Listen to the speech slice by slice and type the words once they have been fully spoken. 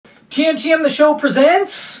TNTM the Show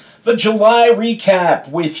presents the July recap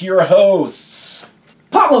with your hosts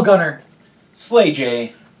Pablo Gunner, Slay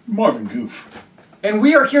Jay Marvin Goof, and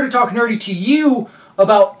we are here to talk nerdy to you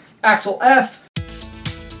about AXEL F.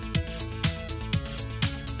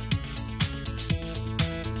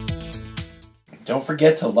 Don't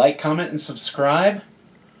forget to like, comment, and subscribe,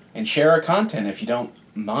 and share our content if you don't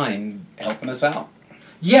mind helping us out.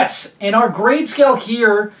 Yes, and our grade scale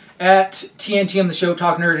here at TNTM the Show,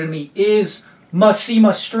 Talk Nerd to Me, is must see,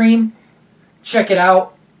 must stream. Check it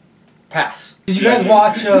out. Pass. Did you guys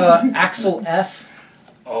watch AXEL F?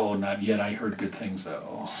 Oh, not yet. I heard good things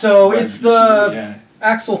though. So it's the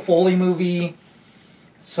Axel Foley movie.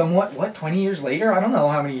 Somewhat, what, 20 years later? I don't know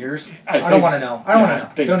how many years. I don't want to know. I don't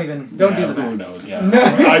want to know. Don't do the math. Who knows? Yeah,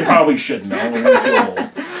 I probably shouldn't know. I'm gonna feel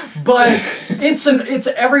old. But it's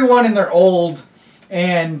everyone and they're old,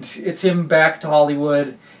 and it's him back to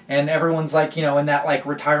Hollywood, and everyone's like, you know, in that like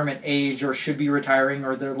retirement age or should be retiring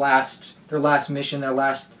or their last mission, their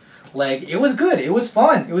last leg. It was good. It was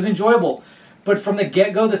fun. It was enjoyable. But from the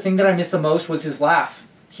get-go, the thing that I missed the most was his laugh.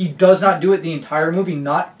 He does not do it the entire movie,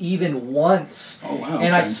 not even once. Oh, wow.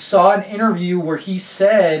 And I saw an interview where he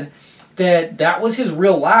said that that was his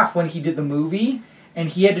real laugh when he did the movie, and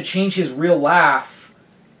he had to change his real laugh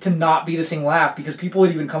to not be the same laugh because people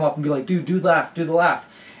would even come up and be like, dude, do the laugh.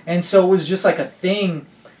 And so it was just like a thing.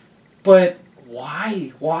 But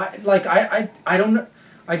why? Why? Like, I don't know.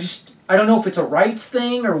 I don't know if it's a rights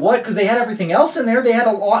thing or what, because they had everything else in there. They had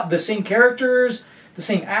the same characters, the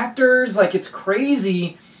same actors. Like, it's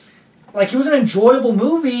crazy. Like, it was an enjoyable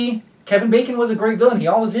movie. Kevin Bacon was a great villain. He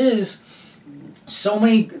always is. So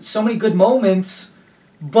many good moments.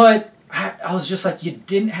 But I was just like, you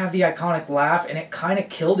didn't have the iconic laugh, and it kind of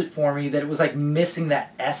killed it for me that it was like missing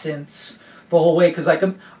that essence the whole way. Because like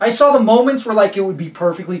I saw the moments where like it would be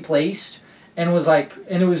perfectly placed, and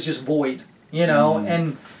it was just void, you know,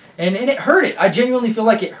 and it hurt it. I genuinely feel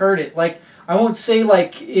like it hurt it. Like, I won't say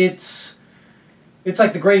like it's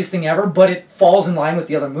like the greatest thing ever, but it falls in line with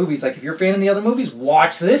the other movies. Like, if you're a fan of the other movies,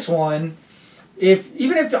 watch this one. I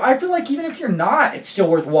feel like even if you're not, it's still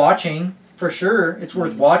worth watching for sure. It's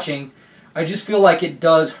worth watching. I just feel like it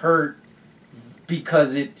does hurt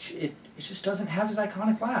because it just doesn't have his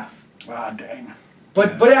iconic laugh. Ah, dang.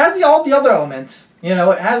 But it has all the other elements. You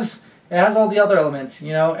know, it has all the other elements.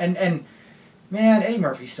 You know, and man, Eddie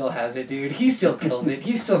Murphy still has it, dude. He still kills it.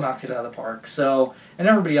 He still knocks it out of the park. So, and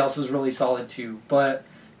everybody else was really solid too. But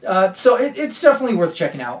so it's definitely worth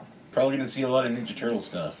checking out. Probably gonna see a lot of Ninja Turtle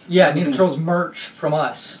stuff. Yeah, Ninja Turtles merch from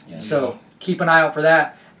us. Yeah, so keep an eye out for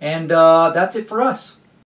that. And that's it for us.